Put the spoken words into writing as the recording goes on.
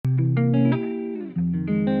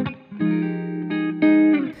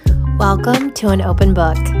Welcome to An Open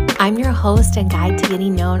Book. I'm your host and guide to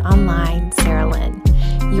getting known online, Sarah Lynn.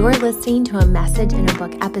 You're listening to a message in a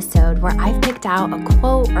book episode where I've picked out a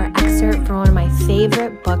quote or excerpt from one of my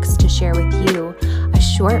favorite books to share with you, a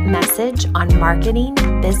short message on marketing,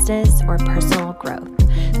 business, or personal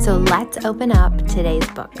growth. So let's open up today's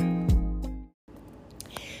book.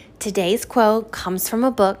 Today's quote comes from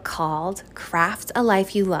a book called Craft a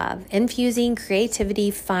Life You Love, Infusing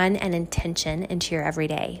Creativity, Fun, and Intention into Your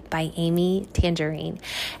Everyday by Amy Tangerine.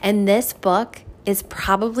 And this book is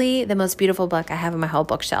probably the most beautiful book I have on my whole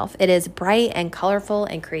bookshelf. It is bright and colorful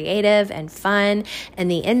and creative and fun, and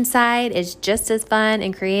the inside is just as fun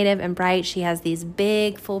and creative and bright. She has these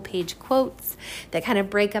big full-page quotes that kind of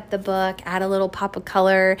break up the book, add a little pop of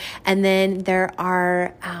color, and then there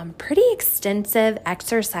are pretty extensive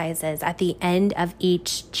exercises at the end of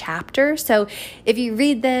each chapter. So if you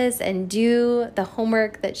read this and do the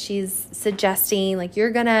homework that she's suggesting, like you're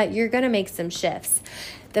gonna make some shifts.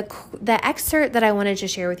 The excerpt that I wanted to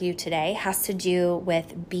share with you today has to do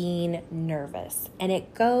with being nervous, and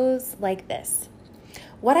it goes like this.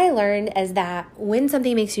 What I learned is that when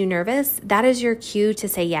something makes you nervous, that is your cue to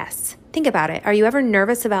say yes. Think about it. Are you ever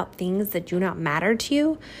nervous about things that do not matter to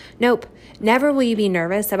you? Nope. Never will you be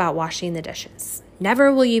nervous about washing the dishes.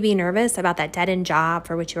 Never will you be nervous about that dead-end job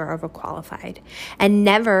for which you are overqualified. And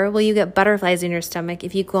never will you get butterflies in your stomach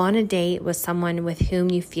if you go on a date with someone with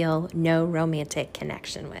whom you feel no romantic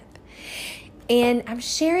connection with. And I'm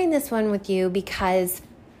sharing this one with you because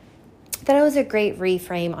I thought it was a great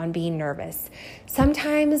reframe on being nervous.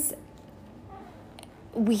 Sometimes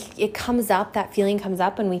that feeling comes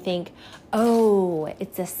up and we think, oh,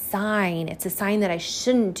 it's a sign. It's a sign that I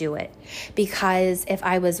shouldn't do it. Because if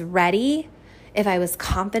I was ready, if I was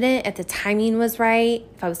confident, if the timing was right,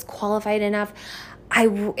 if I was qualified enough, I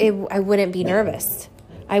wouldn't be nervous.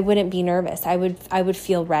 I wouldn't be nervous. I would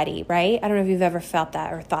feel ready, right? I don't know if you've ever felt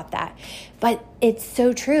that or thought that, but it's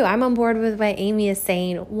so true. I'm on board with what Amy is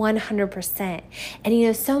saying 100%.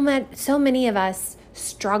 And so many of us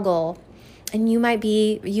struggle, and you might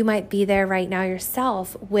be there right now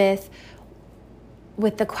yourself with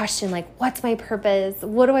the question, like, what's my purpose?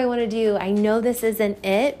 What do I want to do? I know this isn't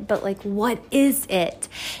it, but like, what is it?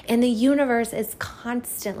 And the universe is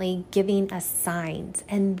constantly giving us signs.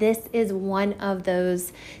 And this is one of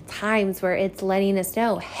those times where it's letting us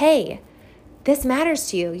know, hey, this matters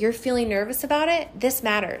to you. You're feeling nervous about it. This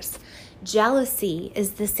matters. Jealousy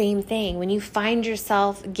is the same thing. When you find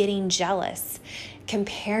yourself getting jealous,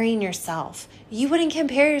 comparing yourself, you wouldn't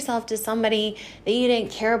compare yourself to somebody that you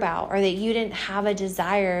didn't care about or that you didn't have a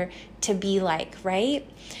desire to be like, right?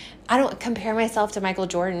 I don't compare myself to Michael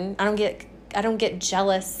Jordan. I don't get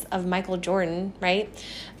jealous of Michael Jordan, right?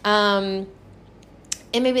 And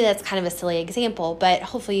maybe that's kind of a silly example, but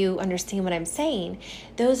hopefully you understand what I'm saying.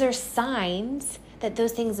 Those are signs that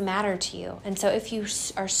those things matter to you. And so if you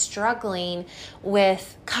are struggling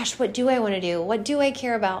with, gosh, what do I want to do? What do I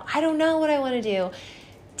care about? I don't know what I want to do.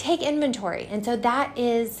 Take inventory. And so that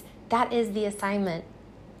is the assignment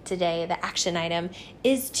today. The action item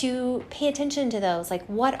is to pay attention to those. Like,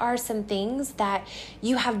 what are some things that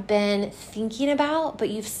you have been thinking about, but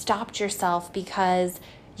you've stopped yourself because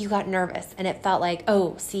you got nervous and it felt like,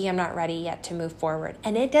 oh, see, I'm not ready yet to move forward.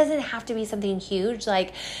 And it doesn't have to be something huge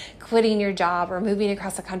like quitting your job or moving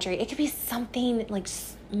across the country. It could be something like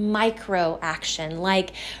micro action,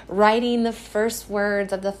 like writing the first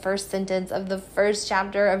words of the first sentence of the first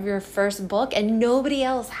chapter of your first book, and nobody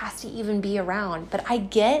else has to even be around. But I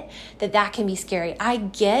get that can be scary. I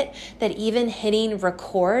get that even hitting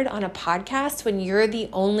record on a podcast when you're the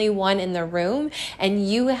only one in the room and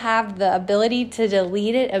you have the ability to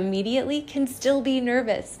delete it immediately can still be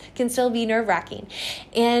nerve-wracking.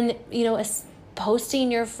 And, posting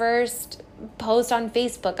your first post on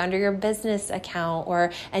Facebook under your business account,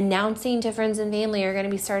 or announcing to friends and family you're going to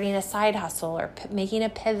be starting a side hustle, or making a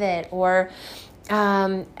pivot, or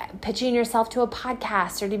pitching yourself to a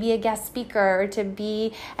podcast, or to be a guest speaker, or to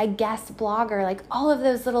be a guest blogger. Like, all of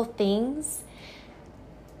those little things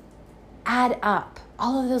add up.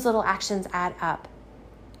 All of those little actions add up.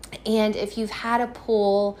 And if you've had a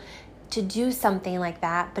pull to do something like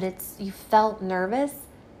that, but you felt nervous,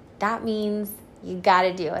 that means you got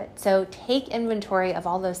to do it. So take inventory of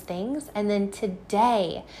all those things. And then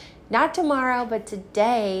today, not tomorrow, but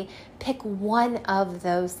today, pick one of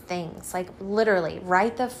those things. Like, literally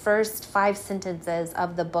write the first 5 sentences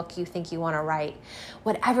of the book you think you want to write.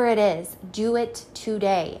 Whatever it is, do it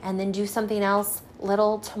today, and then do something else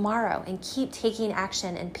little tomorrow, and keep taking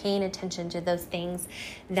action and paying attention to those things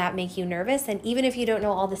that make you nervous. And even if you don't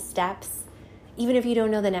know all the steps, Even if you don't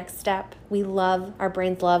know the next step, our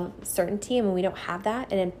brains love certainty, and when we don't have that,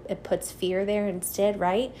 and it puts fear there instead,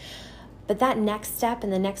 right? But that next step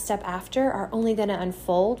and the next step after are only going to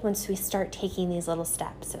unfold once we start taking these little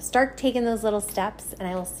steps. So start taking those little steps, and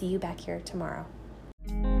I will see you back here tomorrow.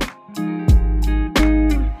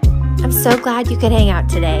 I'm so glad you could hang out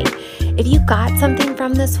today. If you got something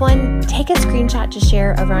from this one, take a screenshot to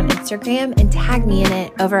share over on Instagram and tag me in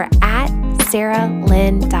it over at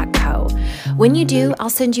sarahlyn.co. When you do, I'll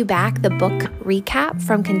send you back the book recap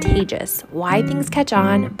from Contagious, Why Things Catch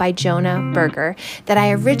On by Jonah Berger that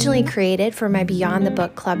I originally created for my Beyond the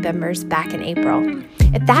Book Club members back in April.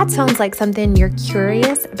 If that sounds like something you're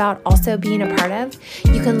curious about also being a part of,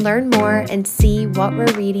 you can learn more and see what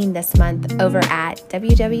we're reading this month over at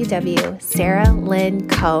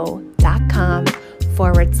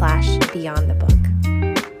www.sarahlynco.com/beyond the book.